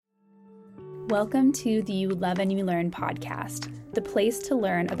Welcome to the You Love and You Learn podcast, the place to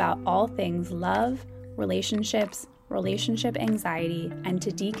learn about all things love, relationships, relationship anxiety, and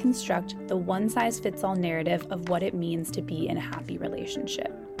to deconstruct the one-size-fits-all narrative of what it means to be in a happy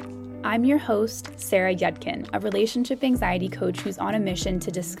relationship. I'm your host, Sarah Yudkin, a relationship anxiety coach who's on a mission to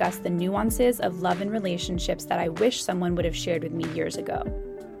discuss the nuances of love and relationships that I wish someone would have shared with me years ago.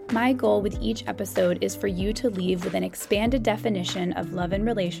 My goal with each episode is for you to leave with an expanded definition of love and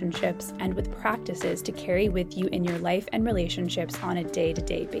relationships and with practices to carry with you in your life and relationships on a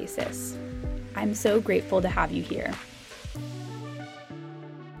day-to-day basis. I'm so grateful to have you here.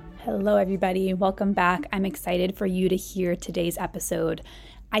 Hello, everybody. Welcome back. I'm excited for you to hear today's episode.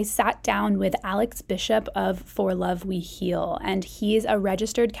 I sat down with Alex Bishop of For Love We Heal, and he's a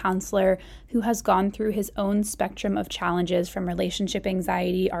registered counselor who has gone through his own spectrum of challenges from relationship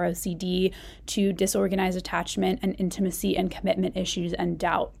anxiety, ROCD, to disorganized attachment and intimacy and commitment issues and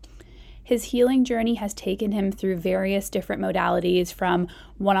doubt. His healing journey has taken him through various different modalities from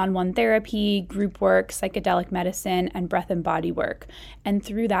one-on-one therapy, group work, psychedelic medicine, and breath and body work. And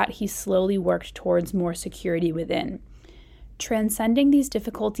through that, he slowly worked towards more security within. Transcending these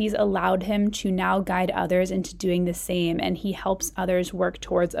difficulties allowed him to now guide others into doing the same, and he helps others work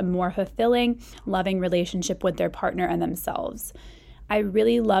towards a more fulfilling, loving relationship with their partner and themselves. I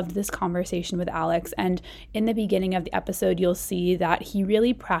really loved this conversation with Alex, and in the beginning of the episode, you'll see that he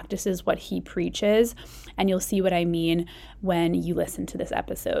really practices what he preaches, and you'll see what I mean when you listen to this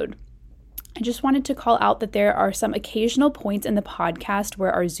episode. I just wanted to call out that there are some occasional points in the podcast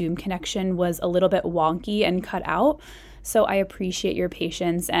where our Zoom connection was a little bit wonky and cut out. So I appreciate your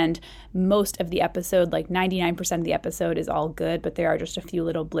patience, and most of the episode, like 99% of the episode, is all good, but there are just a few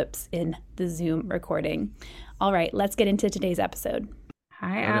little blips in the Zoom recording. All right, let's get into today's episode.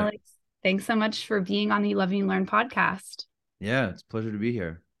 Hi, Alex. Thanks so much for being on the Love and Learn podcast. Yeah, it's a pleasure to be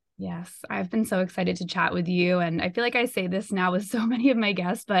here. Yes, I've been so excited to chat with you. And I feel like I say this now with so many of my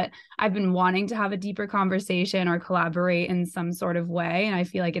guests, but I've been wanting to have a deeper conversation or collaborate in some sort of way. And I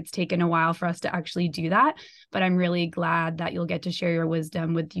feel like it's taken a while for us to actually do that. But I'm really glad that you'll get to share your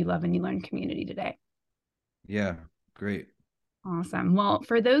wisdom with the You Love and You Learn community today. Yeah, great. Awesome. Well,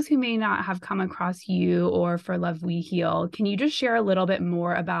 for those who may not have come across you or For Love We Heal, can you just share a little bit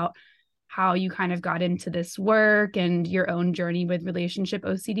more about how you kind of got into this work and your own journey with relationship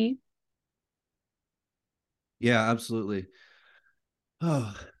OCD? Yeah, absolutely.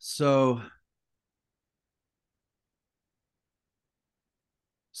 Oh, so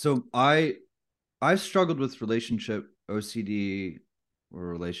I struggled with relationship OCD or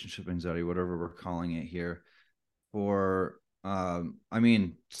relationship anxiety, whatever we're calling it here, for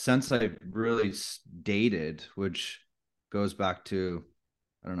since I really dated, which goes back to,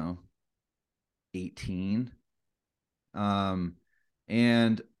 I don't know, 18.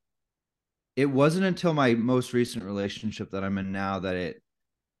 And it wasn't until my most recent relationship that I'm in now that it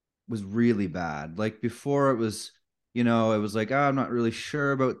was really bad. Like before it was, it was like, I'm not really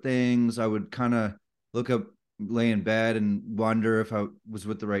sure about things. I would kind of lay in bed and wonder if I was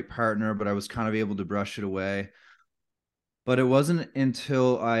with the right partner, but I was kind of able to brush it away. But it wasn't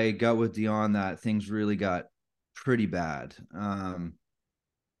until I got with Dion that things really got pretty bad.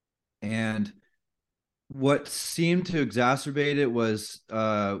 And what seemed to exacerbate it was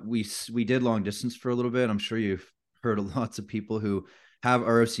we did long distance for a little bit. I'm sure you've heard of lots of people who have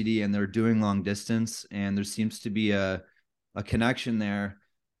ROCD and they're doing long distance, and there seems to be a connection there.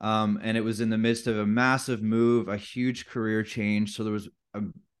 And it was in the midst of a massive move, a huge career change. So there was a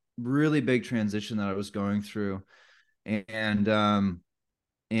really big transition that I was going through, and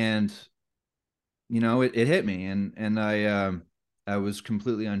it hit me, and I was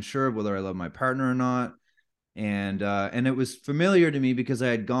completely unsure of whether I loved my partner or not. And it was familiar to me because I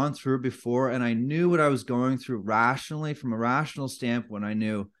had gone through it before, and I knew what I was going through rationally. From a rational standpoint, I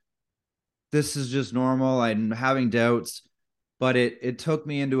knew this is just normal. I'm having doubts, but it took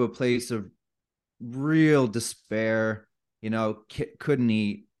me into a place of real despair. Couldn't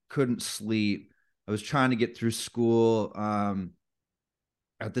eat, couldn't sleep. I was trying to get through school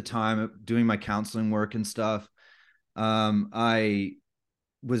at the time, doing my counseling work and stuff. I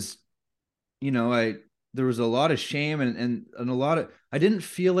was, there was a lot of shame and a lot of, I didn't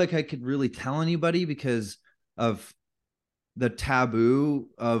feel like I could really tell anybody because of the taboo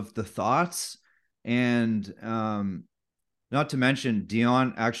of the thoughts. And not to mention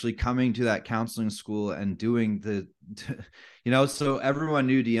Dion actually coming to that counseling school and doing so everyone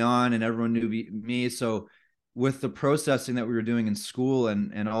knew Dion and everyone knew me. So with the processing that we were doing in school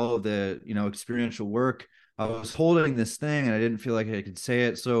and all of the, experiential work, I was holding this thing and I didn't feel like I could say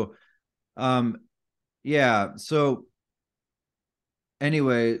it. So, yeah. So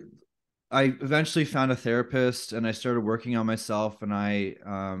anyway, I eventually found a therapist and I started working on myself, and I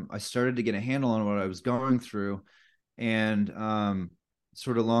started to get a handle on what I was going through. And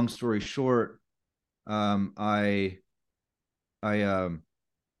sort of long story short, um, I I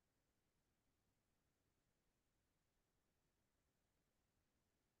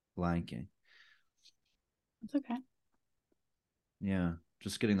blanking. It's okay. Yeah,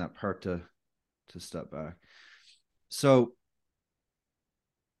 just getting that part to step back. So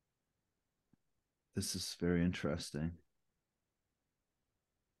this is very interesting.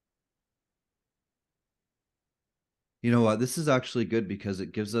 You know what? This is actually good because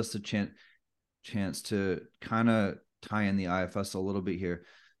it gives us a chance to kind of tie in the IFS a little bit here.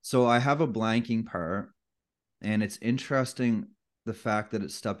 So I have a blanking part, and it's interesting the fact that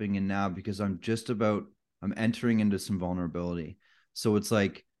it's stepping in now because I'm entering into some vulnerability. So it's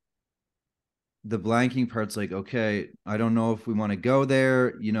like the blanking part's like, okay, I don't know if we want to go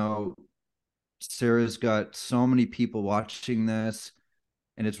there. Sarah's got so many people watching this,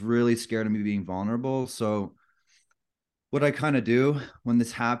 and it's really scared of me being vulnerable. So what I kind of do when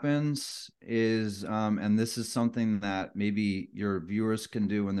this happens is, and this is something that maybe your viewers can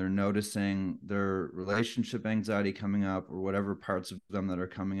do when they're noticing their relationship anxiety coming up or whatever parts of them that are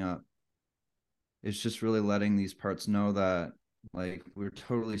coming up. It's just really letting these parts know that, like, we're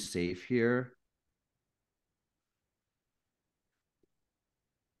totally safe here.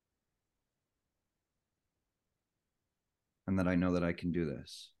 And that I know that I can do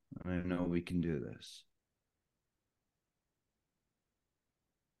this. And I know we can do this.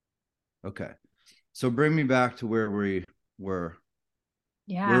 Okay. So bring me back to where we were.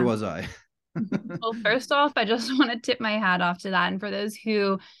 Where Yeah. was I? Well, first off, I just want to tip my hat off to that. And for those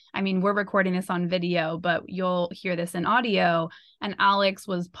who, I mean, we're recording this on video, but you'll hear this in audio. And Alex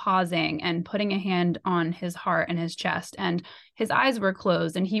was pausing and putting a hand on his heart and his chest, and his eyes were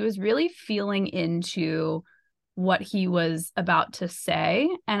closed. And he was really feeling into what he was about to say.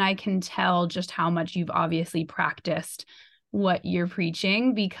 And I can tell just how much you've obviously practiced what you're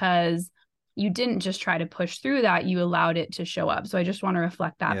preaching, because you didn't just try to push through that, you allowed it to show up. So I just want to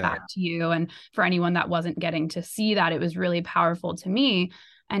reflect that back to you. And for anyone that wasn't getting to see that, it was really powerful to me.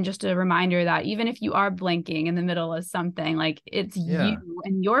 And just a reminder that even if you are blinking in the middle of something, like, it's you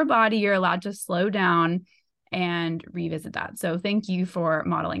and your body, you're allowed to slow down and revisit that. So thank you for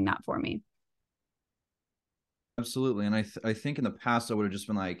modeling that for me. Absolutely. And I think in the past I would have just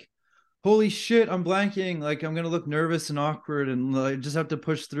been like, holy shit, I'm blanking. Like, I'm going to look nervous and awkward and I just have to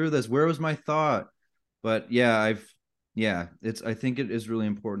push through this. Where was my thought? But yeah, I think it is really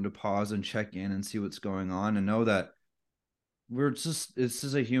important to pause and check in and see what's going on and know that this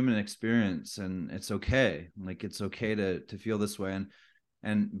is a human experience, and it's okay. Like, it's okay to feel this way.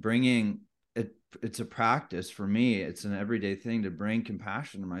 And bringing it, it's a practice for me. It's an everyday thing to bring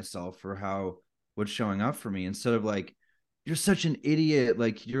compassion to myself for how what's showing up for me, instead of like, you're such an idiot,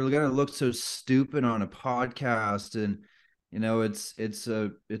 like you're gonna look so stupid on a podcast. And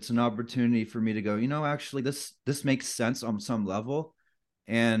it's an opportunity for me to go, actually this makes sense on some level.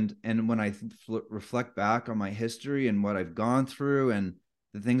 And when I reflect back on my history and what I've gone through and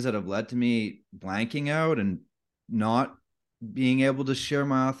the things that have led to me blanking out and not being able to share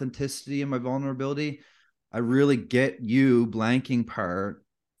my authenticity and my vulnerability, I really get you blanking part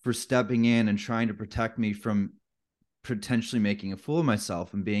for stepping in and trying to protect me from potentially making a fool of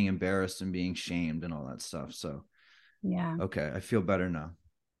myself and being embarrassed and being shamed and all that stuff. So, Yeah. okay, I feel better now.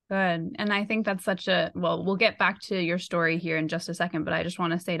 Good. And I think that's well, we'll get back to your story here in just a second, but I just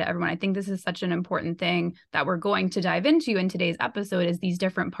want to say to everyone, I think this is such an important thing that we're going to dive into in today's episode, is these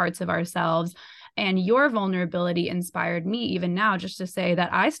different parts of ourselves. And your vulnerability inspired me even now just to say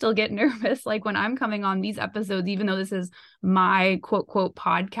that I still get nervous, like when I'm coming on these episodes, even though this is my quote, quote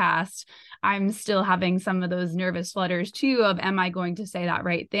podcast, I'm still having some of those nervous flutters too of, am I going to say that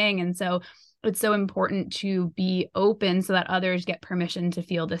right thing? And so it's so important to be open so that others get permission to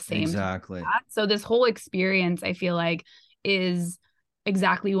feel the same. Exactly. So this whole experience, I feel like, is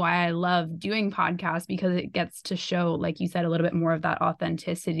exactly why I love doing podcasts, because it gets to show, like you said, a little bit more of that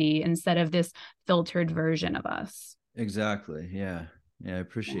authenticity instead of this filtered version of us. Exactly. Yeah. Yeah. I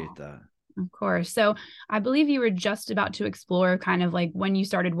appreciate that. Of course. So I believe you were just about to explore kind of like when you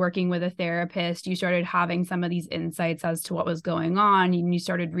started working with a therapist, you started having some of these insights as to what was going on, and you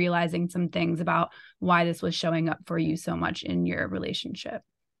started realizing some things about why this was showing up for you so much in your relationship.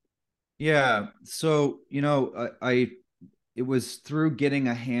 Yeah. So, it was through getting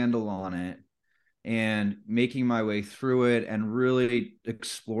a handle on it and making my way through it and really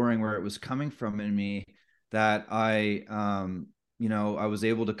exploring where it was coming from in me that I was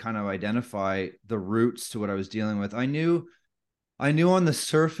able to kind of identify the roots to what I was dealing with. I knew I knew on the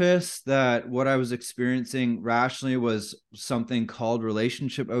surface that what I was experiencing rationally was something called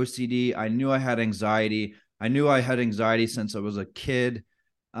relationship OCD. I knew I had anxiety. I knew I had anxiety since I was a kid.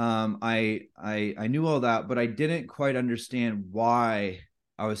 I knew all that, but I didn't quite understand why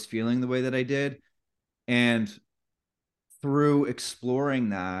I was feeling the way that I did. And through exploring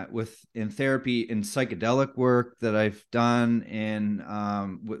that in therapy, in psychedelic work that I've done in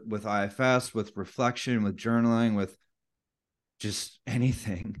with IFS, with reflection, with journaling, with just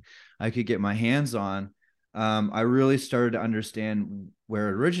anything I could get my hands on, I really started to understand where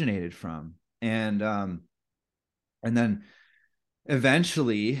it originated from. And then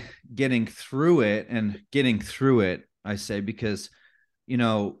eventually getting through it, I say, because, you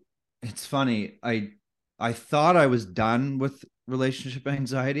know, it's funny. I thought I was done with relationship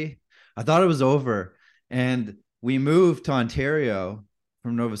anxiety. I thought it was over. And we moved to Ontario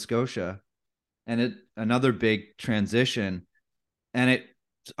from Nova Scotia, and another big transition, and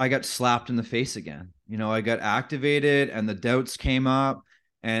I got slapped in the face again. I got activated and the doubts came up,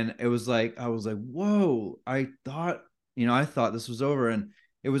 and it was like, I was like, whoa, I thought this was over. And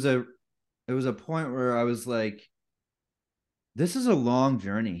it was a point where I was like, this is a long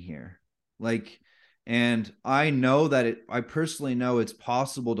journey here. Like, and I personally know it's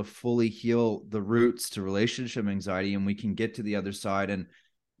possible to fully heal the roots to relationship anxiety, and we can get to the other side, and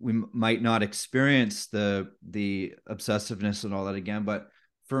we might not experience the obsessiveness and all that again. But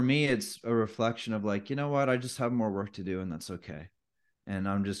for me, it's a reflection of like, you know what, I just have more work to do, and that's okay. And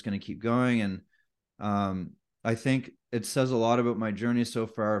I'm just going to keep going. And I think it says a lot about my journey so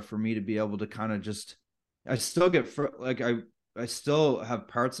far for me to be able to kind of just, I still get like, I still have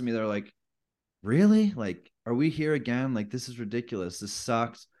parts of me that are like, really? Like, are we here again? Like, this is ridiculous. This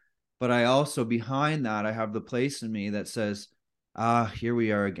sucks. But I also, behind that, I have the place in me that says, here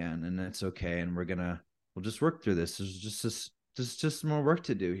we are again, and it's okay. And we'll just work through this. There's just more work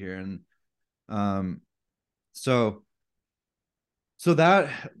to do here. And um, so, so that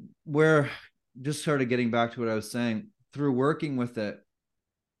where just started getting back to what I was saying, through working with it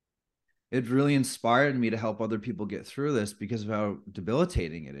really inspired me to help other people get through this because of how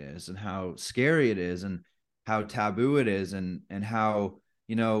debilitating it is, and how scary it is, and how taboo it is, and how,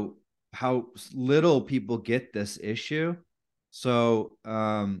 how little people get this issue. So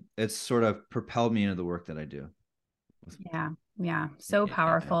it's sort of propelled me into the work that I do. Yeah. Yeah. So Yeah.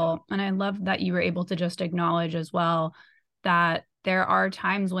 powerful. And I love that you were able to just acknowledge as well that there are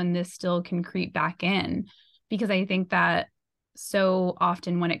times when this still can creep back in, because I think that so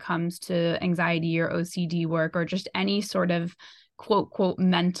often when it comes to anxiety or OCD work or just any sort of quote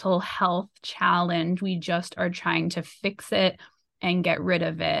mental health challenge, we just are trying to fix it and get rid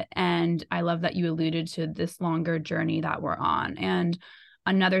of it. And I love that you alluded to this longer journey that we're on. And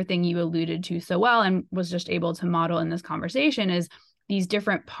another thing you alluded to so well and was just able to model in this conversation is these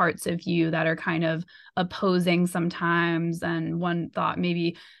different parts of you that are kind of opposing sometimes. And one thought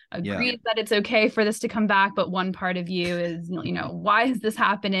maybe agrees that it's okay for this to come back, but one part of you is, why is this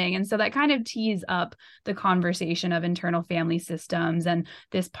happening? And so that kind of tees up the conversation of internal family systems and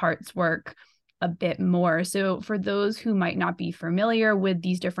this part's work a bit more. So for those who might not be familiar with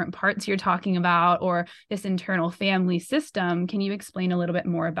these different parts you're talking about or this internal family system, can you explain a little bit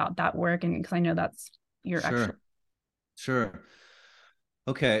more about that work? And because I know that's your extra. Sure.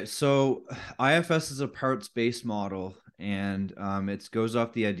 Okay, so IFS is a parts-based model, and it goes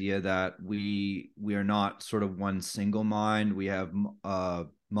off the idea that we are not sort of one single mind. We have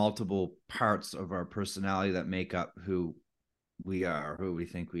multiple parts of our personality that make up who we are, who we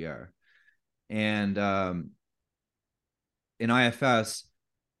think we are. And in IFS,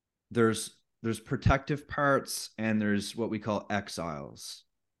 there's protective parts, and there's what we call exiles.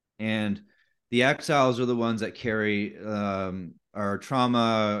 And the exiles are the ones that carry our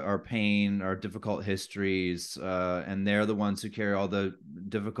trauma, our pain, our difficult histories, and they're the ones who carry all the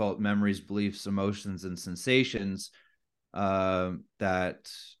difficult memories, beliefs, emotions, and sensations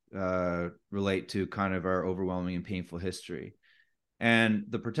that relate to kind of our overwhelming and painful history. And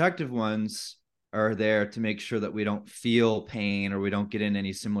the protective ones are there to make sure that we don't feel pain or we don't get in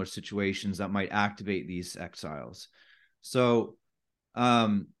any similar situations that might activate these exiles. So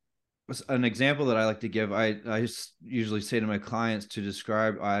an example that I like to give, I usually say to my clients to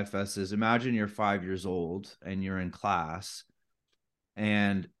describe IFS is, imagine you're 5 years old and you're in class,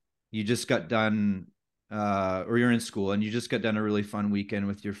 and you just got done, or you're in school and you just got done a really fun weekend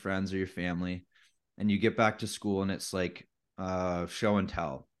with your friends or your family, and you get back to school and it's like show and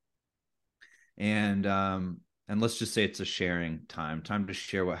tell. And let's just say it's a sharing time to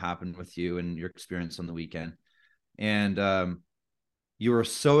share what happened with you and your experience on the weekend. And You were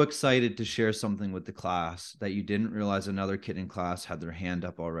so excited to share something with the class that you didn't realize another kid in class had their hand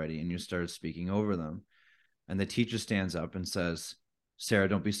up already, and you started speaking over them. And the teacher stands up and says, Sarah,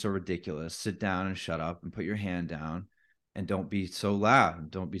 don't be so ridiculous. Sit down and shut up and put your hand down, and don't be so loud.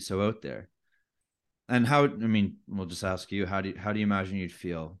 Don't be so out there. And how, I mean, we'll just ask you, how do you imagine you'd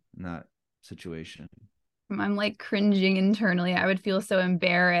feel in that situation? I'm like cringing internally. I would feel so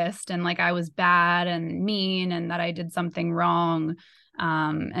embarrassed and like I was bad and mean and that I did something wrong.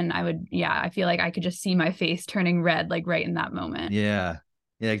 And I would, yeah, I feel like I could just see my face turning red, like right in that moment. Yeah.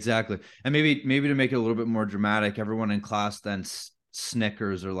 Yeah, exactly. And maybe to make it a little bit more dramatic, everyone in class then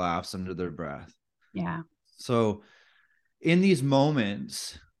snickers or laughs under their breath. Yeah. So in these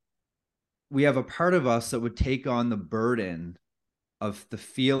moments, we have a part of us that would take on the burden of the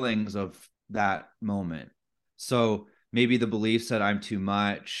feelings of that moment. So maybe the beliefs that I'm too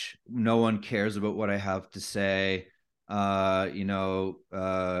much, no one cares about what I have to say. I'm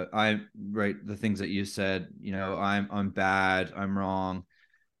right. The things that you said, I'm bad, I'm wrong.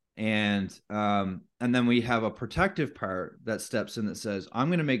 And then we have a protective part that steps in that says, I'm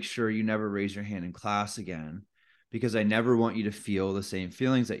going to make sure you never raise your hand in class again, because I never want you to feel the same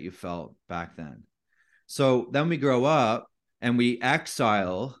feelings that you felt back then. So then we grow up and we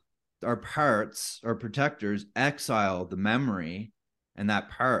exile our parts, our protectors exile the memory and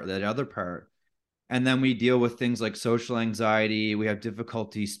that other part. And then we deal with things like social anxiety. We have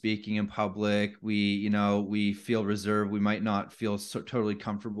difficulty speaking in public. We feel reserved. We might not feel totally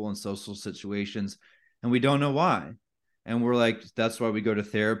comfortable in social situations, and we don't know why. And we're like, that's why we go to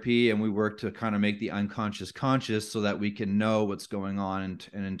therapy, and we work to kind of make the unconscious conscious so that we can know what's going on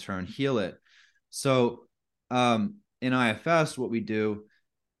and in turn heal it. So in IFS, what we do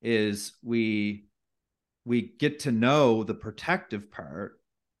is we get to know the protective part.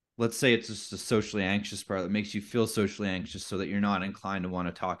 Let's say it's just a socially anxious part that makes you feel socially anxious so that you're not inclined to want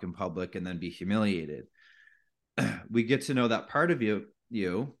to talk in public and then be humiliated. We get to know that part of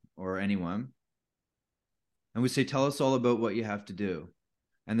you or anyone, and we say, tell us all about what you have to do.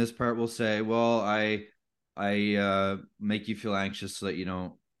 And this part will say, well, I make you feel anxious so that you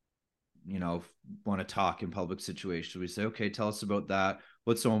don't want to talk in public situations. We say, okay, tell us about that.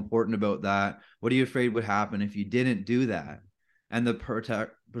 What's so important about that? What are you afraid would happen if you didn't do that? And the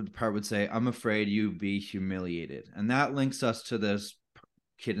part would say, I'm afraid you'd be humiliated. And that links us to this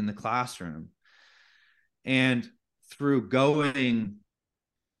kid in the classroom. And through going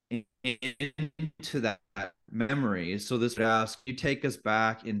into that memory, so this would ask, you take us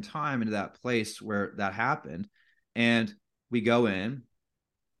back in time into that place where that happened. And we go in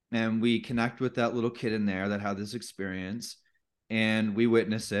and we connect with that little kid in there that had this experience, and we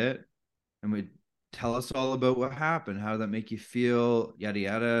witness it, and we tell us all about what happened. How did that make you feel? Yada,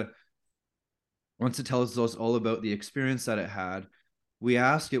 yada. Once it tells us all about the experience that it had, we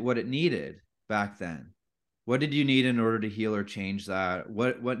ask it what it needed back then. What did you need in order to heal or change that?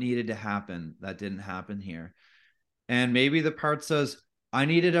 What needed to happen that didn't happen here? And maybe the part says, I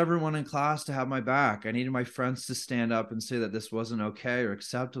needed everyone in class to have my back. I needed my friends to stand up and say that this wasn't okay or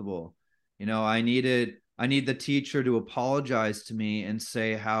acceptable. I need the teacher to apologize to me and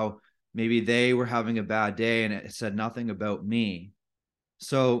say how maybe they were having a bad day and it said nothing about me.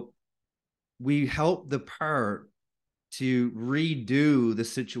 So we help the part to redo the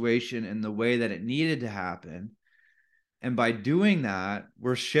situation in the way that it needed to happen. And by doing that,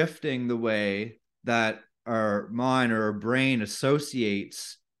 we're shifting the way that our mind or our brain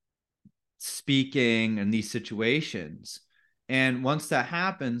associates speaking in these situations. And once that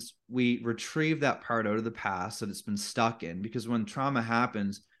happens, we retrieve that part out of the past that it's been stuck in, because when trauma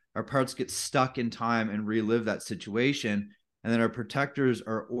happens, our parts get stuck in time and relive that situation. And then our protectors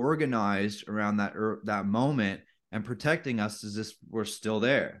are organized around that moment and protecting us as if we're still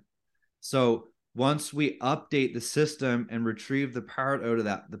there. So once we update the system and retrieve the part out of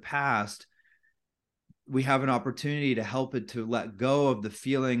the past, we have an opportunity to help it to let go of the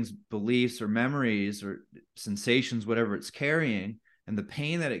feelings, beliefs, or memories or sensations, whatever it's carrying, and the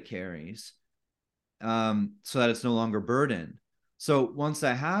pain that it carries, so that it's no longer burdened. So once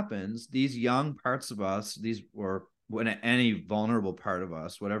that happens, these young parts of us, or when any vulnerable part of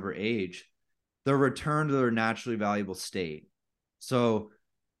us, whatever age, they're returned to their naturally valuable state. So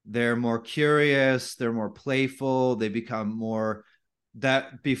they're more curious, they're more playful, they become more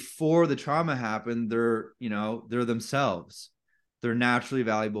that before the trauma happened, they're themselves, their naturally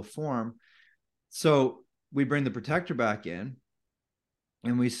valuable form. So we bring the protector back in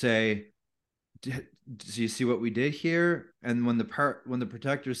and we say, do you see what we did here? And when the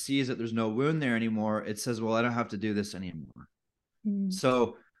protector sees that there's no wound there anymore, it says, well, I don't have to do this anymore.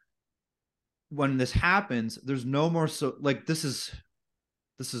 So when this happens, there's no more, so like, this is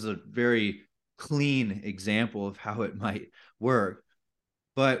this is a very clean example of how it might work.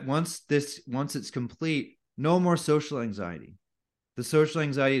 But once it's complete, no more social anxiety. The social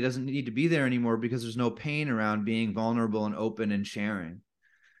anxiety doesn't need to be there anymore because there's no pain around being vulnerable and open and sharing.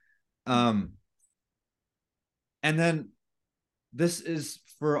 And then this is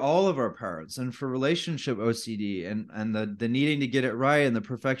for all of our parts, and for relationship OCD and the needing to get it right, and the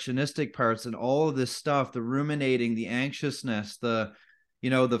perfectionistic parts, and all of this stuff, the ruminating, the anxiousness, the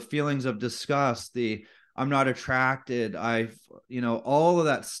feelings of disgust, the I'm not attracted, all of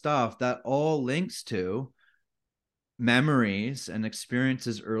that stuff, that all links to memories and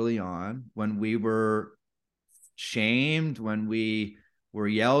experiences early on when we were shamed, when we were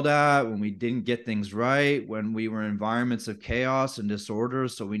yelled at, when we didn't get things right, when we were in environments of chaos and disorder,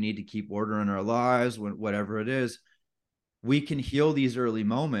 so we need to keep order in our lives, whatever it is. We can heal these early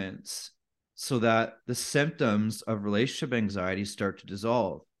moments so that the symptoms of relationship anxiety start to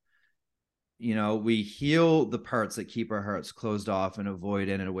dissolve. We heal the parts that keep our hearts closed off and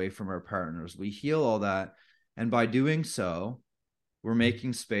avoided and away from our partners. We heal all that. And by doing so, we're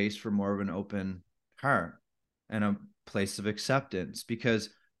making space for more of an open heart and a place of acceptance, because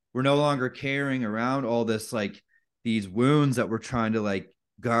we're no longer carrying around all this, like these wounds that we're trying to like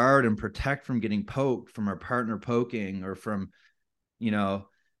guard and protect from getting poked, from our partner poking, or from,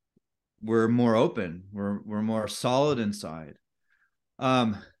 we're more open. We're more solid inside.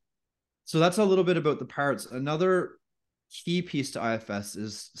 So that's a little bit about the parts. Another key piece to IFS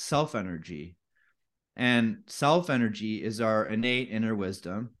is self-energy. And self-energy is our innate inner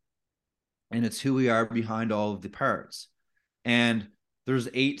wisdom, and it's who we are behind all of the parts. And there's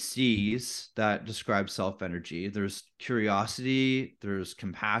 8 C's that describe self-energy. There's curiosity, there's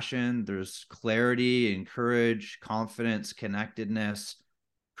compassion, there's clarity and courage, confidence, connectedness,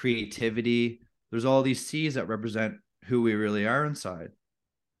 creativity. There's all these C's that represent who we really are inside.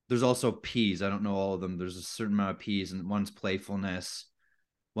 There's also P's. I don't know all of them. There's a certain amount of P's, and one's playfulness,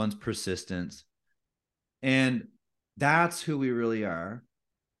 one's persistence. And that's who we really are.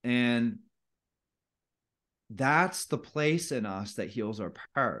 And that's the place in us that heals our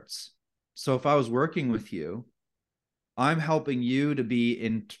parts. So if I was working with you, I'm helping you to be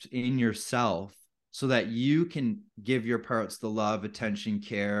in yourself so that you can give your parts the love, attention,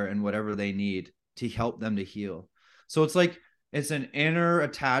 care, and whatever they need to help them to heal. So it's an inner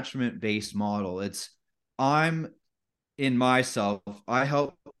attachment based model. It's I'm in myself. I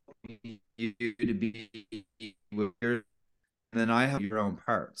help you to be with your, and then I have your own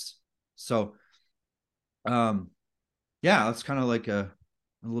parts. So that's kind of like a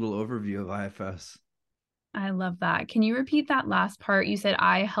little overview of IFS. I love that. Can you repeat that last part? You said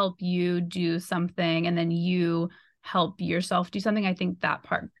I help you do something and then you help yourself do something. I think that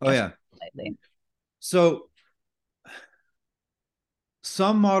part. Oh yeah. Slightly. So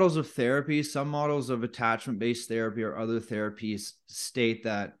some models of therapy, some models of attachment-based therapy or other therapies state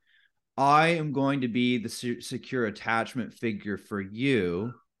that I am going to be the secure attachment figure for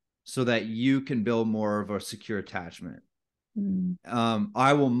you so that you can build more of a secure attachment.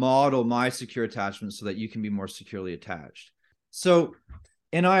 I will model my secure attachment so that you can be more securely attached. So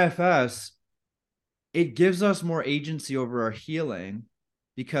in IFS, it gives us more agency over our healing,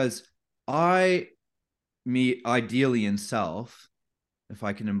 because me ideally in self, if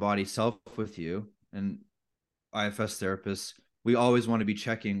I can embody self with you, and IFS therapists, we always want to be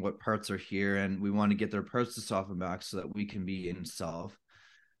checking what parts are here, and we want to get their parts to soften back so that we can be in self,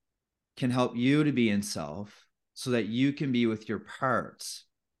 can help you to be in self so that you can be with your parts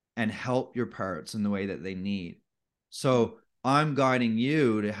and help your parts in the way that they need. So I'm guiding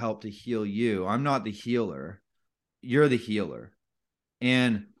you to help to heal you. I'm not the healer. You're the healer.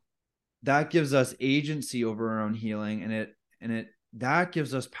 And that gives us agency over our own healing. And that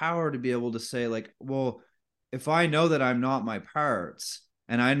gives us power to be able to say, like, well, if I know that I'm not my parts,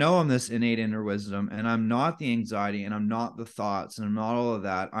 and I know I'm this innate inner wisdom, and I'm not the anxiety, and I'm not the thoughts, and I'm not all of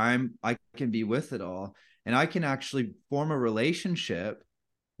that, I can be with it all. And I can actually form a relationship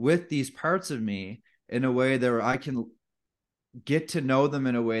with these parts of me in a way that I can get to know them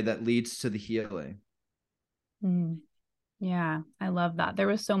in a way that leads to the healing. Yeah, I love that. There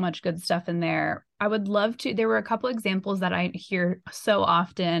was so much good stuff in there. I would love to, there were a couple examples that I hear so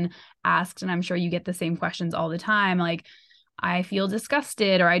often asked, and I'm sure you get the same questions all the time, like, I feel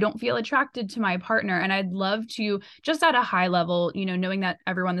disgusted or I don't feel attracted to my partner. And I'd love to, just at a high level, knowing that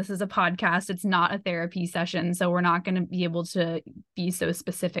everyone, this is a podcast, it's not a therapy session. So we're not going to be able to be so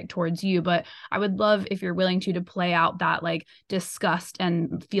specific towards you, but I would love if you're willing to play out that like disgust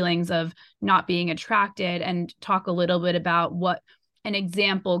and feelings of not being attracted, and talk a little bit about what an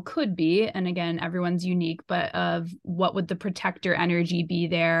example could be, and again, everyone's unique, but of what would the protector energy be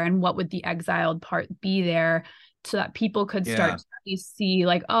there and what would the exiled part be there, so that people could start Yeah, to at least see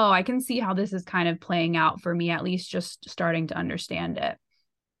like, oh, I can see how this is kind of playing out for me, at least just starting to understand it.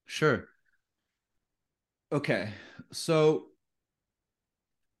 sure. Okay. So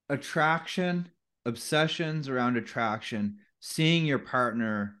attraction, obsessions around attraction, seeing your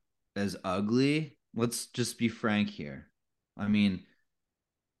partner as ugly. Let's just be frank here. I mean,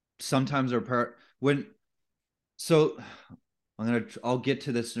 sometimes our part when so I'll get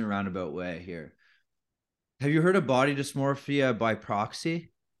to this in a roundabout way here. Have you heard of body dysmorphia by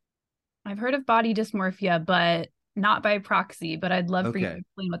proxy? I've heard of body dysmorphia, but not by proxy, but I'd love for you to Okay.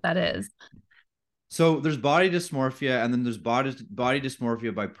 explain what that is. So there's body dysmorphia and then there's body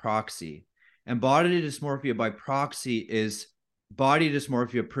dysmorphia by proxy. And body dysmorphia by proxy is body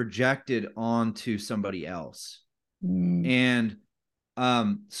dysmorphia projected onto somebody else. Mm. And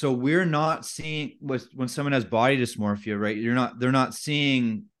so we're not seeing when someone has body dysmorphia, right? They're not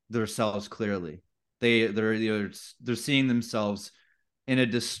seeing themselves clearly. They're seeing themselves in a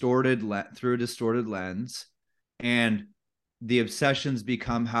through a distorted lens, and the obsessions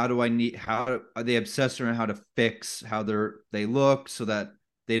become how they obsess around how to fix how they look so that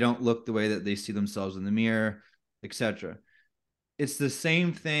they don't look the way that they see themselves in the mirror, etc. It's the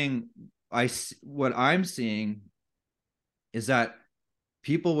same thing. What I'm seeing is that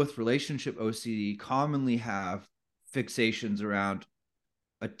people with relationship OCD commonly have fixations around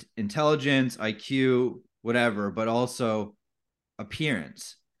intelligence, IQ, whatever, but also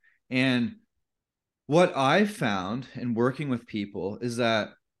appearance. And what I've found in working with people is that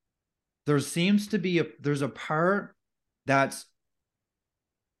there's a part that's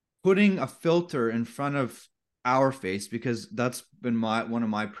putting a filter in front of our face, because that's been one of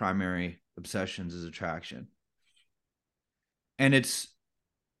my primary obsessions is attraction. And it's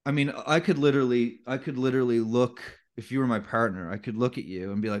I mean, I could literally look, if you were my partner, I could look at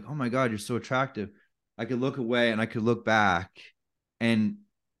you and be like, oh my God, you're so attractive. I could look away and I could look back and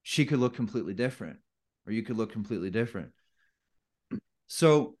she could look completely different, or you could look completely different.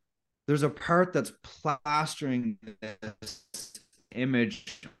 So there's a part that's plastering this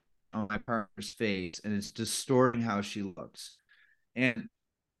image on my partner's face and it's distorting how she looks. And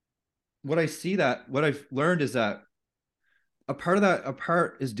what I've learned is that a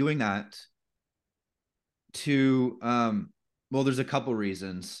part is doing that to well, there's a couple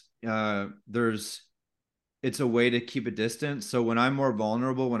reasons. There's It's a way to keep a distance. So when I'm more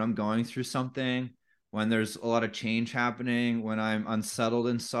vulnerable, when I'm going through something, when there's a lot of change happening, when I'm unsettled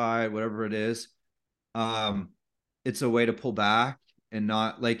inside, whatever it is, um, it's a way to pull back and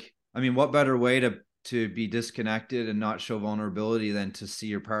not like, I mean, what better way to be disconnected and not show vulnerability than to see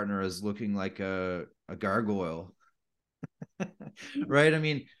your partner as looking like a gargoyle, right? I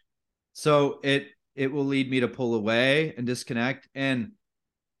mean, so it will lead me to pull away and disconnect. And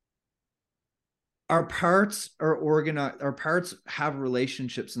our parts are organized. Our parts have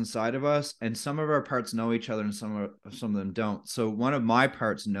relationships inside of us, and some of our parts know each other and some of them don't. So one of my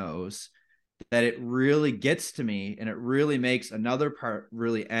parts knows that it really gets to me and it really makes another part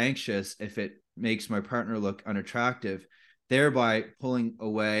really anxious if it makes my partner look unattractive, thereby pulling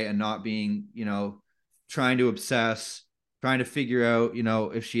away and not being, trying to obsess, trying to figure out,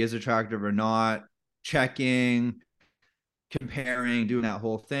 if she is attractive or not, checking, comparing, doing that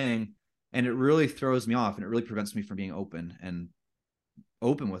whole thing. And it really throws me off and it really prevents me from being open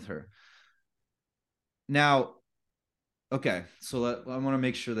with her. Now, okay, so I want to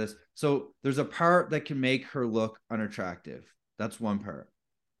make sure this. So there's a part that can make her look unattractive. That's one part.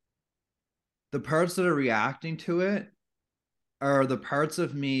 The parts that are reacting to it are the parts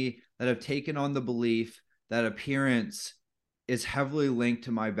of me that have taken on the belief that appearance is heavily linked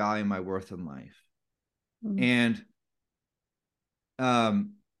to my value, my worth in life. Mm. And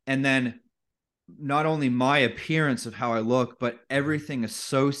and then not only my appearance of how I look, but everything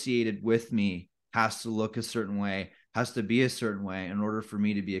associated with me has to look a certain way, has to be a certain way in order for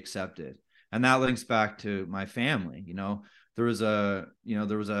me to be accepted. And that links back to my family. There was a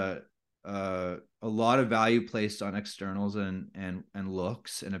lot of value placed on externals and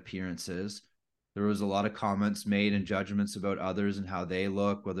looks and appearances. There was a lot of comments made and judgments about others and how they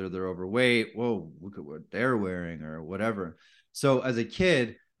look, whether they're overweight, whoa, look at what they're wearing or whatever. So as a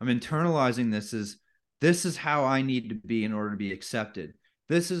kid, I'm internalizing this is how I need to be in order to be accepted.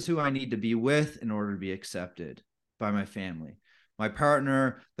 This is who I need to be with in order to be accepted by my family, my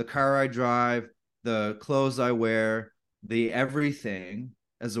partner, the car I drive, the clothes I wear, the everything,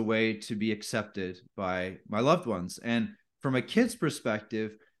 as a way to be accepted by my loved ones. And from a kid's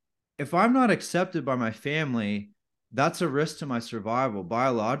perspective, if I'm not accepted by my family, that's a risk to my survival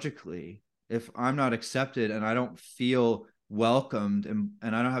biologically. If I'm not accepted and I don't feel welcomed, and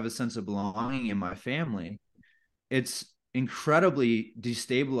I don't have a sense of belonging in my family, it's incredibly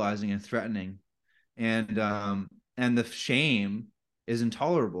destabilizing and threatening. And the shame is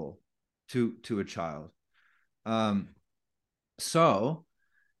intolerable to a child. So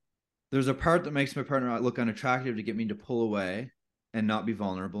there's a part that makes my partner look unattractive to get me to pull away and not be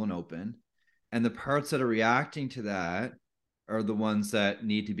vulnerable and open. And the parts that are reacting to that are the ones that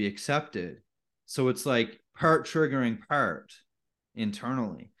need to be accepted. So it's like part triggering part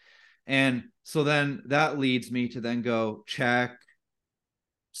internally. And so then that leads me to then go check,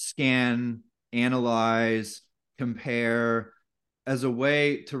 scan, analyze, compare, as a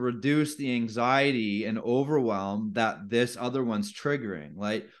way to reduce the anxiety and overwhelm that this other one's triggering.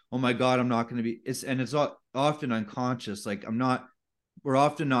 Like, oh my God, I'm not going to be, it's often unconscious. Like we're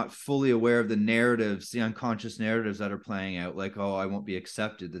often not fully aware of the narratives, the unconscious narratives that are playing out. Like, oh, I won't be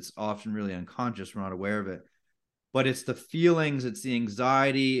accepted. That's often really unconscious. We're not aware of it. But it's the feelings, it's the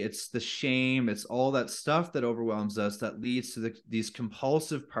anxiety, it's the shame, it's all that stuff that overwhelms us that leads to these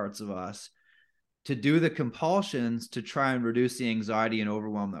compulsive parts of us to do the compulsions to try and reduce the anxiety and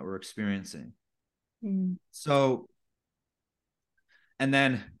overwhelm that we're experiencing. So, and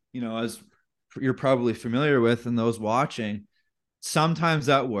then, as you're probably familiar with, and those watching, sometimes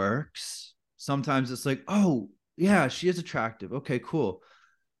that works. Sometimes it's like, oh yeah, she is attractive. Okay, cool.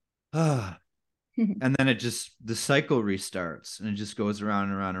 And then the cycle restarts and it just goes around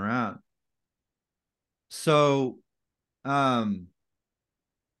and around and around. So,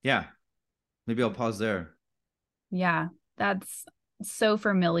 yeah, maybe I'll pause there. Yeah, that's so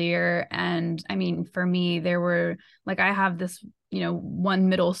familiar. And I mean, for me, there were like, I have this, one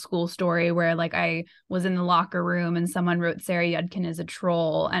middle school story where like I was in the locker room and someone wrote Sarah Yudkin is a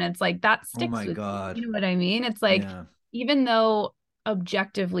troll. And it's like that Oh sticks my with God. you know what I mean? It's like, Yeah. even though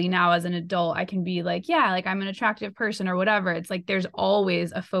objectively now as an adult, I can be like, yeah, like I'm an attractive person or whatever. It's like there's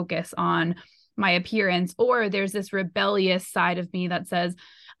always a focus on my appearance, or there's this rebellious side of me that says,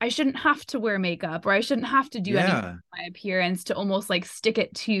 I shouldn't have to wear makeup or I shouldn't have to do anything Yeah. with my appearance, to almost like stick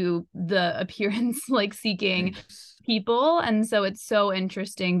it to the appearance like seeking people. And so it's so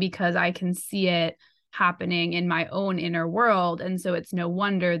interesting because I can see it happening in my own inner world. And so it's no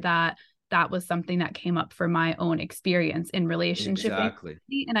wonder that that was something that came up for my own experience in relationship. Exactly.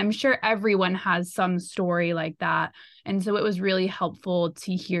 And I'm sure everyone has some story like that. And so it was really helpful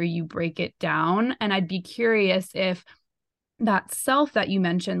to hear you break it down. And I'd be curious if that self that you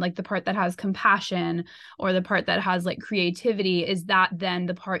mentioned, like the part that has compassion or the part that has like creativity, is that then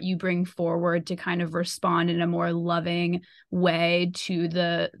the part you bring forward to kind of respond in a more loving way to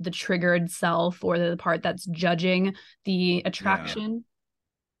the triggered self, or the part that's judging the attraction?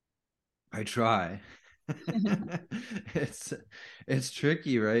 I try. it's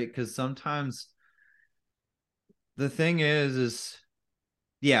tricky, right? Because sometimes the thing is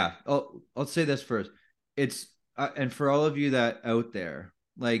yeah, I'll say this first. It's and for all of you that out there,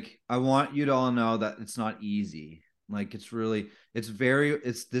 like I want you to all know that it's not easy. Like this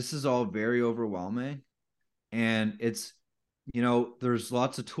is all very overwhelming, and it's there's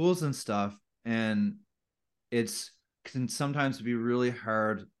lots of tools and stuff, and it's can sometimes be really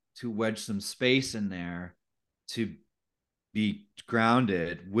hard to wedge some space in there to be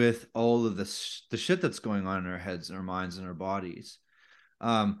grounded with all of the shit that's going on in our heads and our minds and our bodies.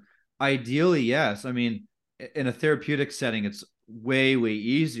 um Ideally, yes. I mean, in a therapeutic setting, it's way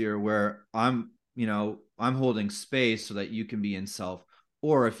easier where I'm holding space so that you can be in self,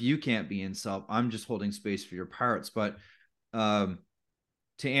 or if you can't be in self, I'm just holding space for your parts. But to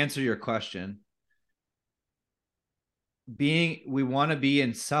answer your question, we want to be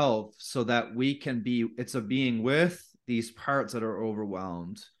in self so that we can be, it's a being with these parts that are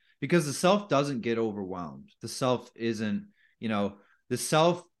overwhelmed, because the self doesn't get overwhelmed. The self isn't, the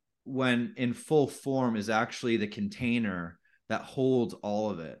self, when in full form, is actually the container that holds all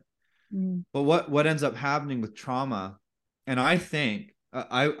of it. But what ends up happening with trauma, and I think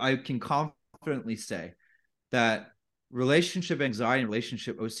I can confidently say that relationship anxiety and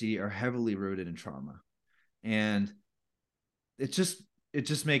relationship OCD are heavily rooted in trauma. And it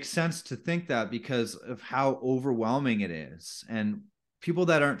just makes sense to think that because of how overwhelming it is. And people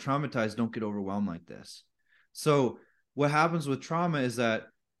that aren't traumatized don't get overwhelmed like this. So what happens with trauma is that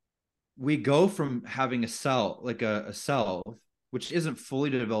we go from having a self, like a self, which isn't fully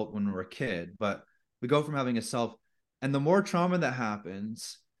developed when we're a kid, but we go from having a self, and the more trauma that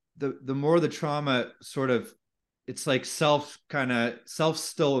happens, the more the trauma sort of, it's like self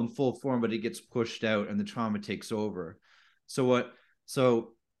still in full form, but it gets pushed out and the trauma takes over. So what so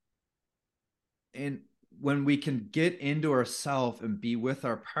and when we can get into ourself and be with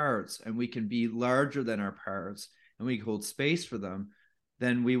our parts, and we can be larger than our parts, and we hold space for them,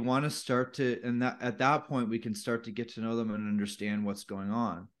 then we want to start to, and that at that point we can start to get to know them and understand what's going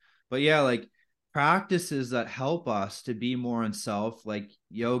on. But yeah, like practices that help us to be more in self, like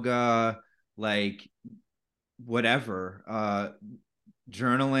yoga, like whatever,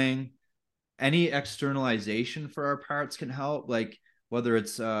 journaling, any externalization for our parts can help. Like whether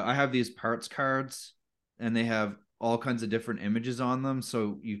it's I have these parts cards, and they have all kinds of different images on them,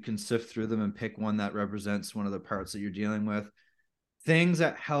 so you can sift through them and pick one that represents one of the parts that you're dealing with. Things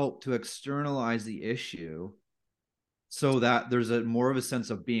that help to externalize the issue so that there's a more of a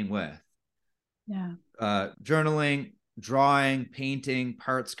sense of being with. Yeah. Journaling, drawing, painting,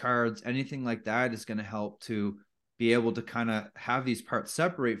 parts cards, anything like that is going to help to be able to kind of have these parts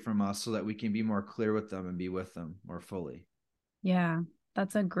separate from us so that we can be more clear with them and be with them more fully. Yeah,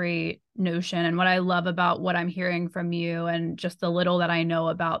 that's a great notion. And what I love about what I'm hearing from you and just the little that I know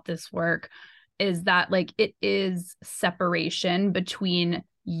about this work is that like it is separation between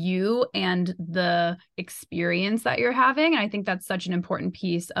you and the experience that you're having. And I think that's such an important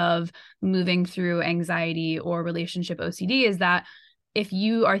piece of moving through anxiety or relationship OCD, is that if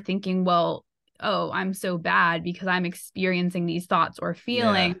you are thinking, well, oh, I'm so bad because I'm experiencing these thoughts or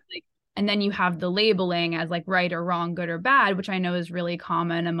feelings, like, and then you have the labeling as like right or wrong, good or bad, which I know is really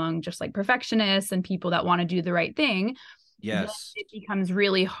common among just like perfectionists and people that want to do the right thing. Yes. It becomes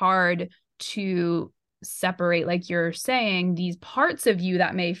really hard to separate, like you're saying, these parts of you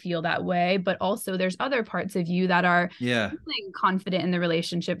that may feel that way, but also there's other parts of you that are feeling confident in the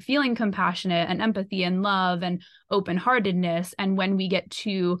relationship, feeling compassionate and empathy and love and open-heartedness. And when we get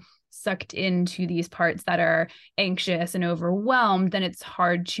too sucked into these parts that are anxious and overwhelmed, then it's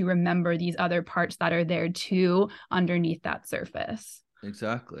hard to remember these other parts that are there too underneath that surface.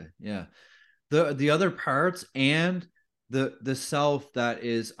 Exactly. Yeah. The other parts, and the self that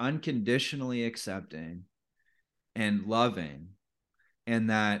is unconditionally accepting and loving, and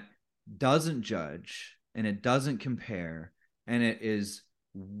that doesn't judge, and it doesn't compare, and it is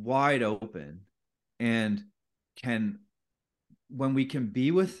wide open, and can, when we can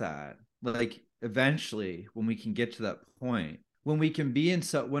be with that, like eventually when we can get to that point, when we can be in,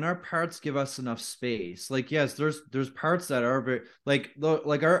 so when our parts give us enough space, like yes, there's parts that are very like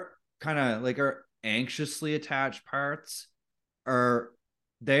our kind of like our anxiously attached parts are,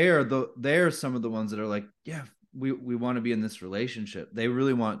 they are some of the ones that are like, yeah, we want to be in this relationship, they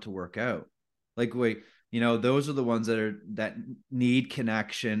really want it to work out, like those are the ones that need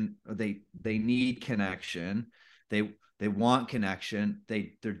connection, or they need connection, they want connection,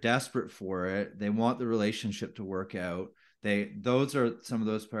 they're desperate for it, they want the relationship to work out, those are some of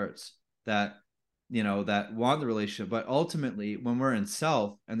those parts that that want the relationship. But ultimately when we're in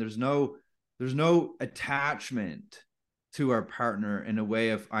self and there's no attachment to our partner in a way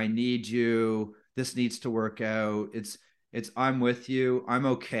of I need you, this needs to work out, it's I'm with you, I'm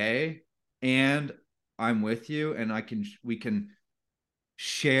okay, and I'm with you, and we can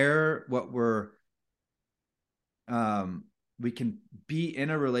share what we can be in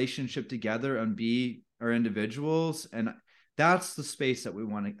a relationship together and be our individuals. And that's the space that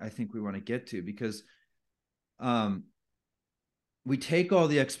I think we want to get to, because we take all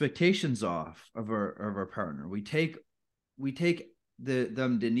the expectations off of our partner. We take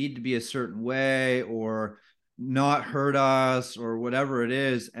them to need to be a certain way or not hurt us or whatever it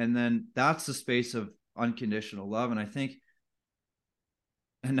is. And then that's the space of unconditional love. And I think,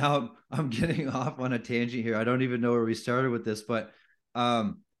 and now I'm getting off on a tangent here, I don't even know where we started with this, but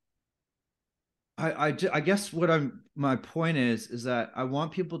I guess my point is that I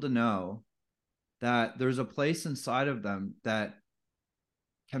want people to know that there's a place inside of them that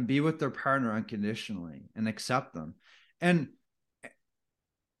can be with their partner unconditionally and accept them, and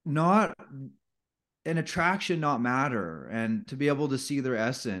not an attraction not matter, and to be able to see their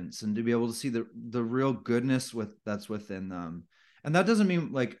essence and to be able to see the real goodness that's within them. And that doesn't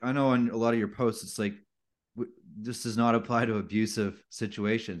mean, like, I know on a lot of your posts it's like this does not apply to abusive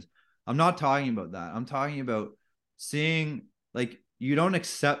situations. I'm not talking about that. I'm talking about seeing, like, you don't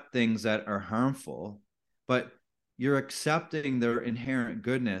accept things that are harmful, but you're accepting their inherent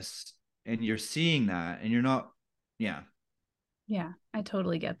goodness, and you're seeing that, and you're not. Yeah, I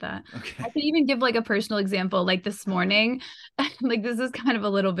totally get that. Okay. I could even give like a personal example. Like this morning, like this is kind of a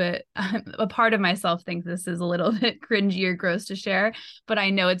little bit, a part of myself thinks this is a little bit cringy or gross to share, but I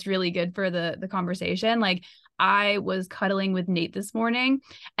know it's really good for the conversation. Like I was cuddling with Nate this morning,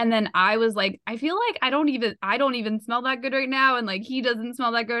 and then I was like, I feel like I don't even smell that good right now, and like he doesn't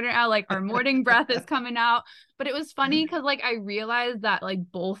smell that good right now, like our morning breath is coming out. But it was funny because like I realized that like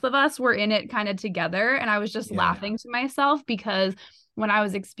both of us were in it kind of together, and I was just Yeah. laughing to myself because when I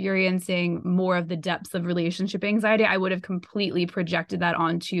was experiencing more of the depths of relationship anxiety, I would have completely projected that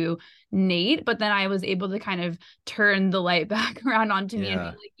onto Nate. But then I was able to kind of turn the light back around onto me and be Yeah.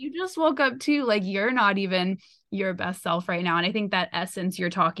 like, you just woke up too. Like, you're not even your best self right now. And I think that essence you're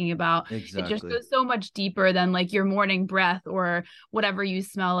talking about, it just Exactly. goes so much deeper than like your morning breath or whatever you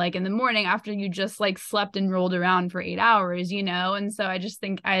smell like in the morning after you just like slept and rolled around for 8 hours, you know? And so I just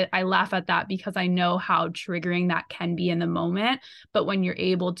think I laugh at that because I know how triggering that can be in the moment. But when you're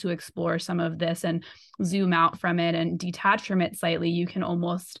able to explore some of this and zoom out from it and detach from it slightly, you can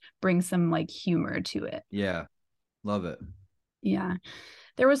almost bring some like humor to it. Yeah. Love it. Yeah.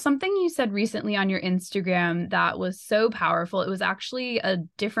 There was something you said recently on your Instagram that was so powerful. It was actually a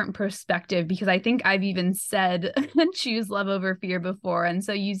different perspective because I think I've even said choose love over fear before. And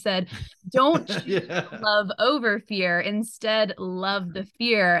so you said, don't choose Yeah. love over fear. Instead, love the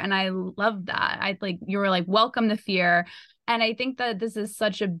fear. And I love that. I like, you were like, welcome the fear. And I think that this is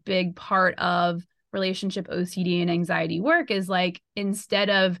such a big part of relationship OCD and anxiety work is like, instead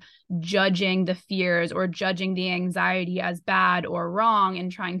of judging the fears or judging the anxiety as bad or wrong and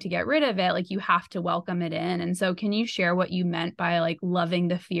trying to get rid of it, like you have to welcome it in. And so can you share what you meant by like loving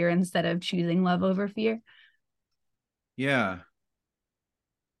the fear instead of choosing love over fear? Yeah.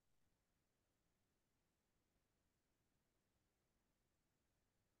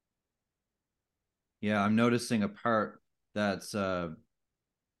 Yeah. I'm noticing a part that's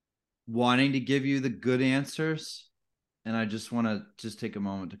wanting to give you the good answers. And I just want to just take a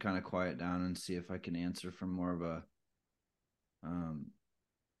moment to kind of quiet down and see if I can answer from more of um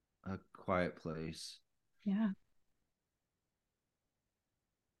a quiet place. Yeah.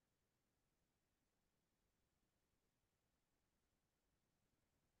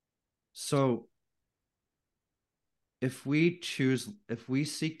 So if we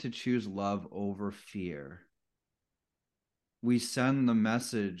seek to choose love over fear, we send the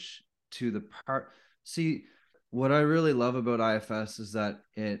message to the part. See, what I really love about IFS is that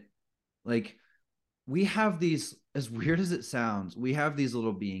it, like, we have these, as weird as it sounds, we have these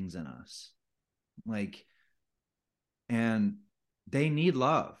little beings in us, like, and they need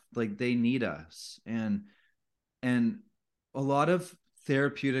love, like they need us. And a lot of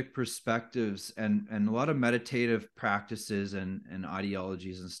therapeutic perspectives and a lot of meditative practices and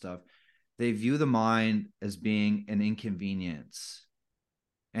ideologies and stuff, they view the mind as being an inconvenience.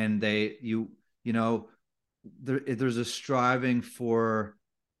 And you know, there's a striving for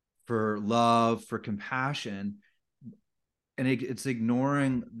love, for compassion, and it's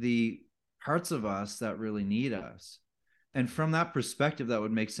ignoring the parts of us that really need us. And from that perspective, that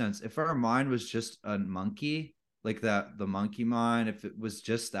would make sense. If our mind was just a monkey, like that, the monkey mind, if it was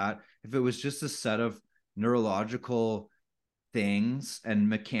just that, if it was just a set of neurological things and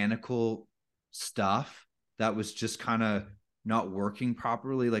mechanical stuff that was just kind of not working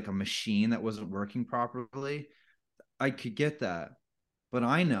properly, like a machine that wasn't working properly, I could get that. But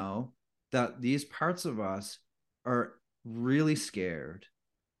I know that these parts of us are really scared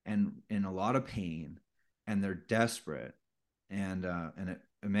and in a lot of pain, and they're desperate. And it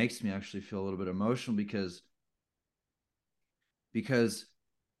makes me actually feel a little bit emotional because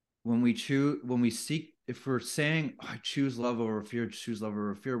when we seek, if we're saying, oh, I choose love over fear, choose love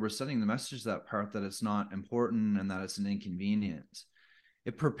over fear, we're sending the message to that part that it's not important and that it's an inconvenience.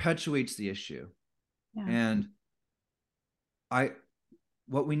 It perpetuates the issue. Yeah. And I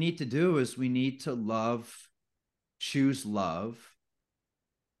what we need to do is we need to choose love,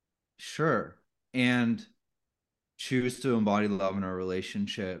 sure, and choose to embody love in our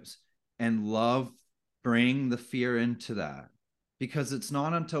relationships, and love bring the fear into that, because it's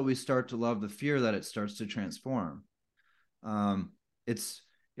not until we start to love the fear that it starts to transform. um it's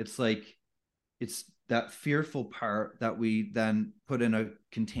it's like it's that fearful part that we then put in a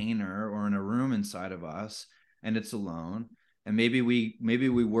container or in a room inside of us, and it's alone. And maybe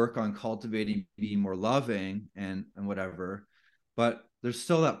we work on cultivating being more loving and whatever, but there's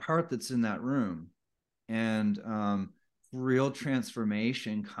still that part that's in that room. And real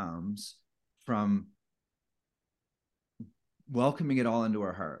transformation comes from welcoming it all into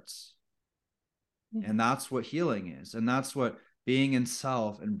our hearts. Yeah. And that's what healing is, and that's what being in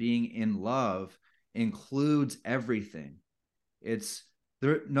self and being in love includes. Everything. It's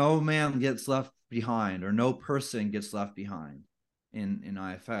there, no man gets left behind, or no person gets left behind in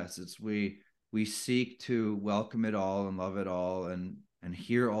IFS. It's we seek to welcome it all and love it all and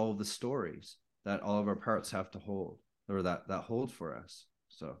hear all of the stories. that all of our parts have to hold, or that hold for us.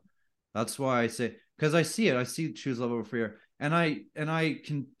 So that's why I say, because I see it, I see choose love over fear, and I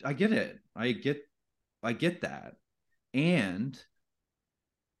get it, I get that, and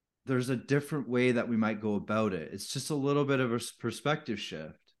there's a different way that we might go about it. It's just a little bit of a perspective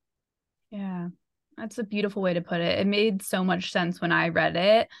shift. Yeah, that's a beautiful way to put it. It made so much sense when I read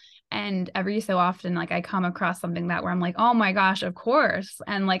it. And every so often, like I come across something that where I'm like, oh my gosh, of course.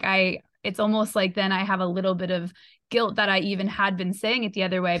 And like it's almost like then I have a little bit of guilt that I even had been saying it the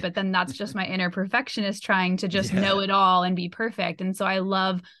other way. But then that's just my inner perfectionist trying to just know it all and be perfect. And so I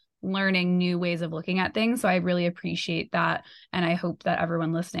love learning new ways of looking at things. So I really appreciate that. And I hope that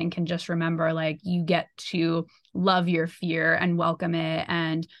everyone listening can just remember, like, you get to love your fear and welcome it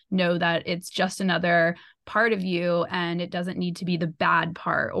and know that it's just another part of you, and it doesn't need to be the bad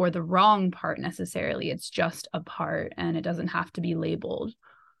part or the wrong part necessarily. It's just a part, and it doesn't have to be labeled.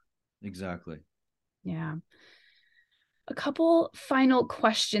 Exactly. Yeah. A couple final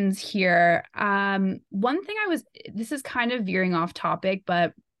questions here. One thing this is kind of veering off topic,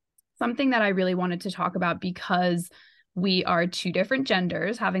 but something that I really wanted to talk about, because we are two different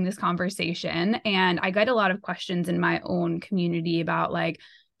genders having this conversation. And I get a lot of questions in my own community about, like,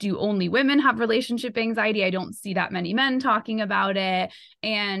 do only women have relationship anxiety? I don't see that many men talking about it.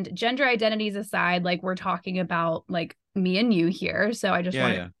 And gender identities aside, like, we're talking about like me and you here. So I just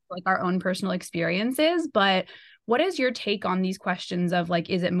wanted like our own personal experiences. But what is your take on these questions of,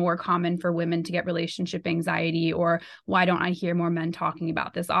 like, is it more common for women to get relationship anxiety, or why don't I hear more men talking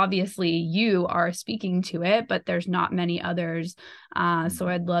about this? Obviously, you are speaking to it, but there's not many others. So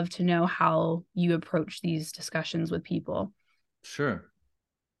I'd love to know how you approach these discussions with people. Sure.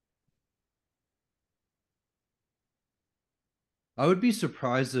 I would be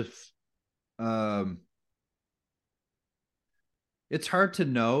surprised if it's hard to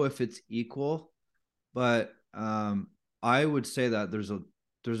know if it's equal, but I would say that there's a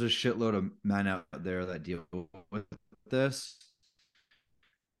shitload of men out there that deal with this,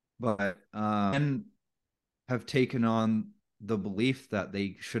 but men have taken on the belief that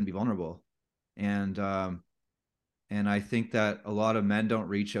they shouldn't be vulnerable, and I think that a lot of men don't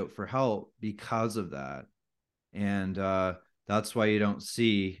reach out for help because of that, and that's why you don't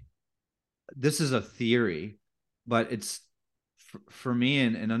see. This is a theory, but it's for me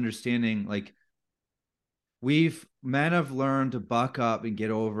and understanding, like, men have learned to buck up and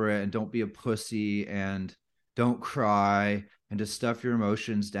get over it and don't be a pussy and don't cry and to stuff your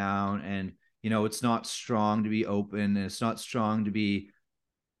emotions down. And, it's not strong to be open, and it's not strong to be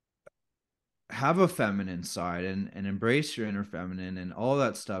have a feminine side and embrace your inner feminine and all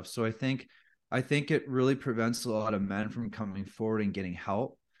that stuff. So I think it really prevents a lot of men from coming forward and getting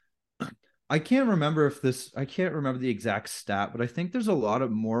help. I can't remember the exact stat, but I think there's a lot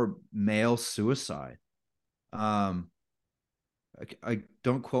of more male suicide. I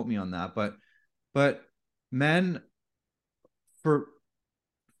don't quote me on that, but men for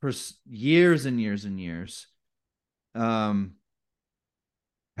years and years and years have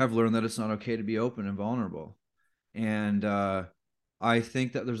learned that it's not okay to be open and vulnerable, and I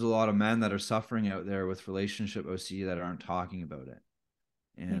think that there's a lot of men that are suffering out there with relationship OCD that aren't talking about it,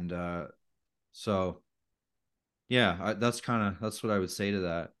 and so yeah, that's what I would say to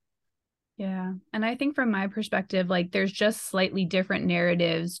that. Yeah. And I think from my perspective, like, there's just slightly different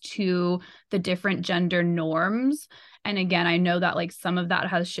narratives to the different gender norms. And again, I know that like some of that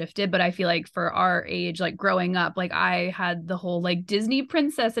has shifted, but I feel like for our age, like growing up, like I had the whole like Disney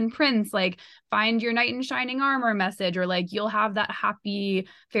princess and prince, like find your knight in shining armor message, or like you'll have that happy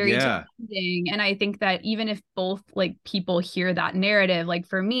fairy tale ending. And I think that even if both like people hear that narrative, like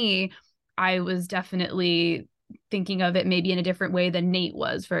for me, I was definitely thinking of it maybe in a different way than Nate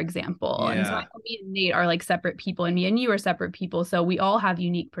was, for example. And so I know me and Nate are like separate people, and me and you are separate people. So we all have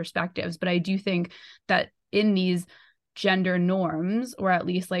unique perspectives. But I do think that in these gender norms, or at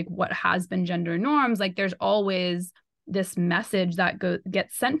least like what has been gender norms, like there's always this message that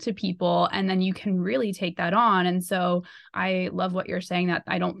gets sent to people, and then you can really take that on. And so I love what you're saying, that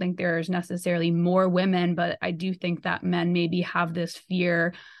I don't think there's necessarily more women, but I do think that men maybe have this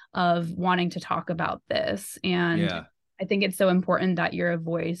fear of wanting to talk about this. And I think it's so important that you're a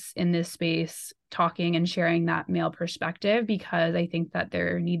voice in this space, talking and sharing that male perspective, because I think that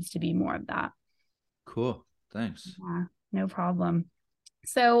there needs to be more of that. Cool. Thanks. Yeah, no problem.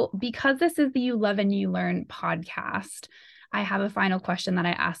 So, because this is the You Love and You Learn podcast, I have a final question that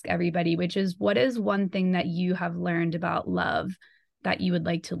I ask everybody, which is, what is one thing that you have learned about love that you would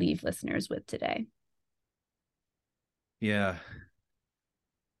like to leave listeners with today? Yeah.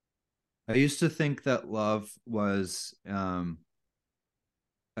 I used to think that love was a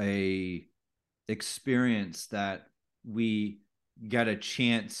experience that we get a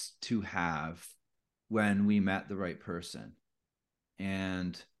chance to have when we met the right person.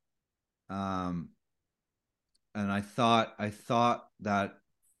 And I thought that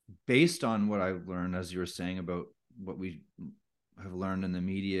based on what I've learned, as you were saying, about what we have learned in the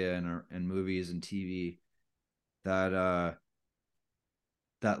media and movies and TV, that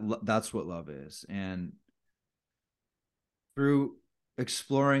that's what love is. And through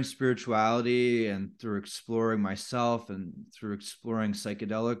exploring spirituality and through exploring myself and through exploring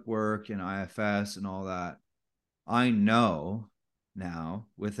psychedelic work and IFS and all that, I know now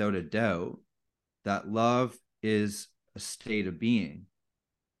without a doubt that love is a state of being,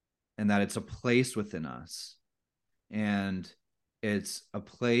 and that it's a place within us. And it's a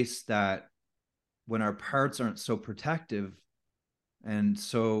place that when our parts aren't so protective and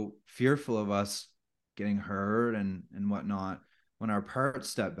so fearful of us getting hurt and whatnot, when our parts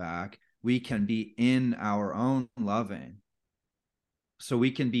step back, we can be in our own loving. So we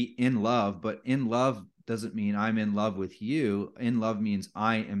can be in love, but in love doesn't mean I'm in love with you. In love means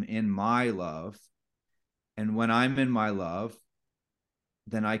I am in my love. And when I'm in my love,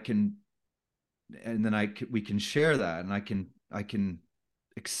 then we can share that, and I can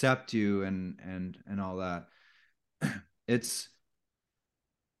accept you and all that. It's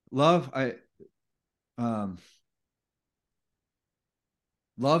love. Um,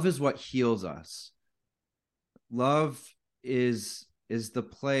 Love is what heals us. Love is the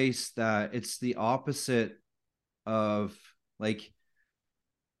place that it's the opposite of, like,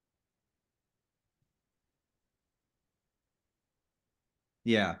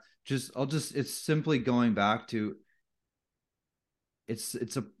 yeah, it's simply going back to, it's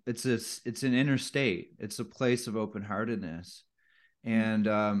an inner state. It's a place of open-heartedness. And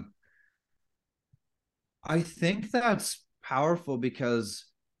I think that's powerful because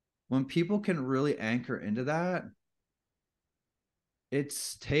when people can really anchor into that, it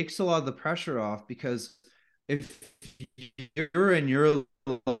takes a lot of the pressure off. Because if you're in your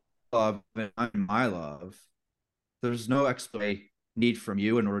love and I'm in my love, there's no explanation need from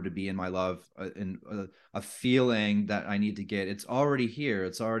you in order to be in my love, in a feeling that I need to get. It's already here.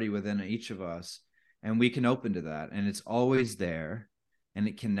 It's already within each of us, and we can open to that, and it's always there, and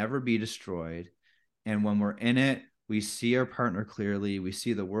it can never be destroyed. And when we're in it, we see our partner clearly. We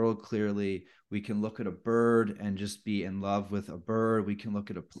see the world clearly. We can look at a bird and just be in love with a bird. We can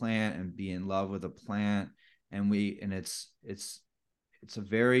look at a plant and be in love with a plant. And it's a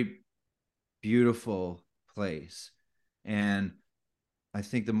very beautiful place. And I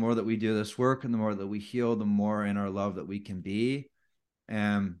think the more that we do this work and the more that we heal, the more in our love that we can be.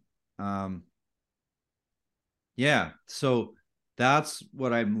 And yeah, so that's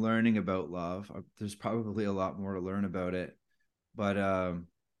what I'm learning about love. There's probably a lot more to learn about it, but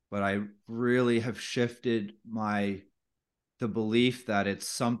I really have shifted the belief that it's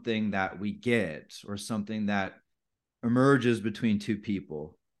something that we get, or something that emerges between two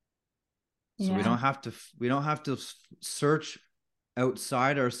people. So Yeah. we don't have to search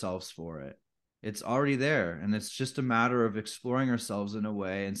outside ourselves for it. It's already there, and it's just a matter of exploring ourselves in a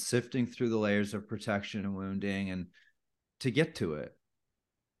way and sifting through the layers of protection and wounding and to get to it.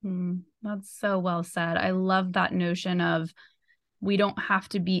 That's so well said. I love that notion of, we don't have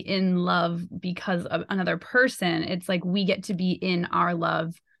to be in love because of another person. It's like we get to be in our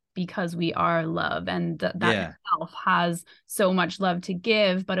love because we are love. And that Yeah. itself has so much love to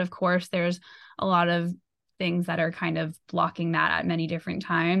give. But of course, there's a lot of things that are kind of blocking that at many different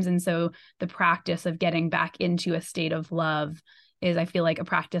times. And so the practice of getting back into a state of love is, I feel like, a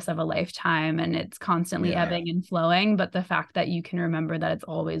practice of a lifetime, and it's constantly Yeah. ebbing and flowing. But the fact that you can remember that it's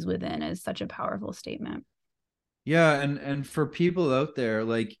always within is such a powerful statement. Yeah. And for people out there,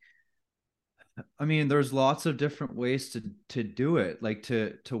 like, I mean, there's lots of different ways to do it, like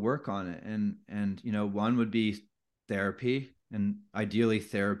to work on it. And one would be therapy, and ideally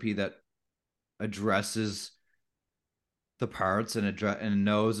therapy that addresses the parts and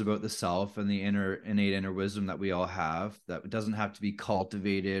knows about the self and the innate inner wisdom that we all have, that doesn't have to be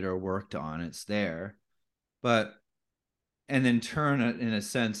cultivated or worked on. It's there. But and in turn, in a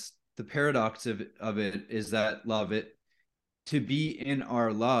sense, the paradox of it is that love it to be in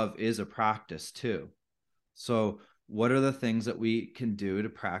our love is a practice too. So what are the things that we can do to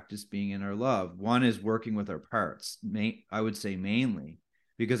practice being in our love? One is working with our parts. I would say mainly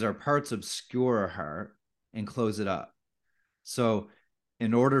because our parts obscure our heart and close it up. So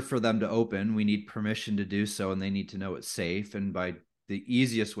in order for them to open, we need permission to do so, and they need to know it's safe. And by the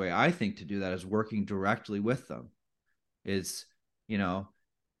easiest way, I think, to do that is working directly with them. Is,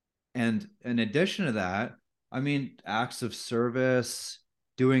 and in addition to that, I mean, acts of service,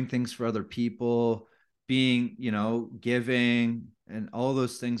 doing things for other people, being, giving, and all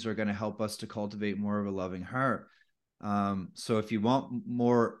those things are going to help us to cultivate more of a loving heart. So if you want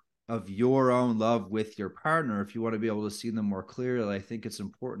more of your own love with your partner, if you want to be able to see them more clearly, I think it's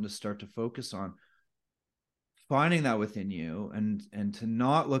important to start to focus on finding that within you, and to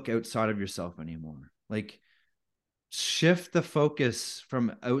not look outside of yourself anymore. Like, shift the focus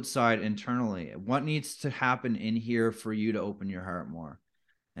from outside internally. What needs to happen in here for you to open your heart more?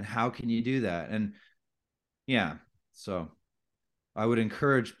 And how can you do that? And yeah, so I would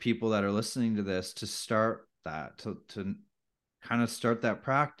encourage people that are listening to this to start that, to kind of start that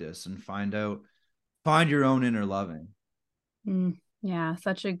practice and find your own inner loving. Yeah,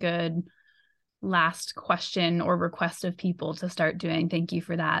 such a good last question or request of people to start doing. Thank you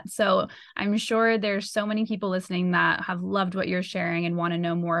for that. So I'm sure there's so many people listening that have loved what you're sharing and want to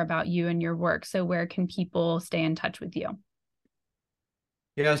know more about you and your work. So where can people stay in touch with you?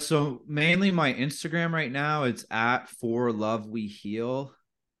 Yeah, so mainly my Instagram right now, it's at For Love We Heal.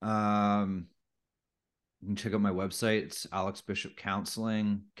 You can check out my website. It's Alex Bishop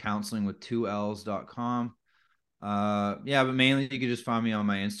Counseling with 2Ls.com. Yeah, but mainly you can just find me on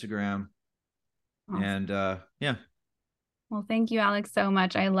my Instagram. Awesome. And yeah. Well, thank you, Alex, so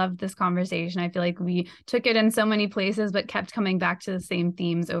much. I loved this conversation. I feel like we took it in so many places, but kept coming back to the same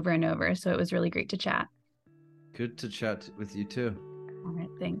themes over and over. So it was really great to chat. Good to chat with you too. All right,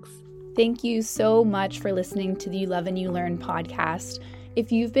 thanks. Thank you so much for listening to the You Love and You Learn podcast.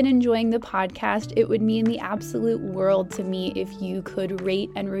 If you've been enjoying the podcast, it would mean the absolute world to me if you could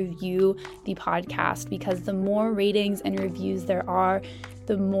rate and review the podcast, because the more ratings and reviews there are,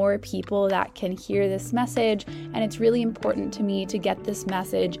 the more people that can hear this message. And it's really important to me to get this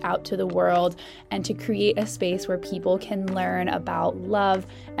message out to the world and to create a space where people can learn about love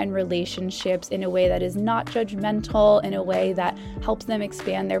and relationships in a way that is not judgmental, in a way that helps them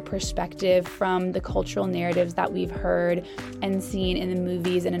expand their perspective from the cultural narratives that we've heard and seen in the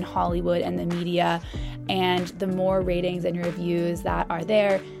movies and in Hollywood and the media. And the more ratings and reviews that are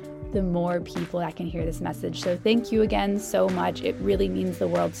there, the more people that can hear this message. So thank you again so much. It really means the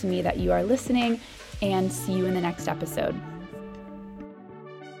world to me that you are listening, and see you in the next episode.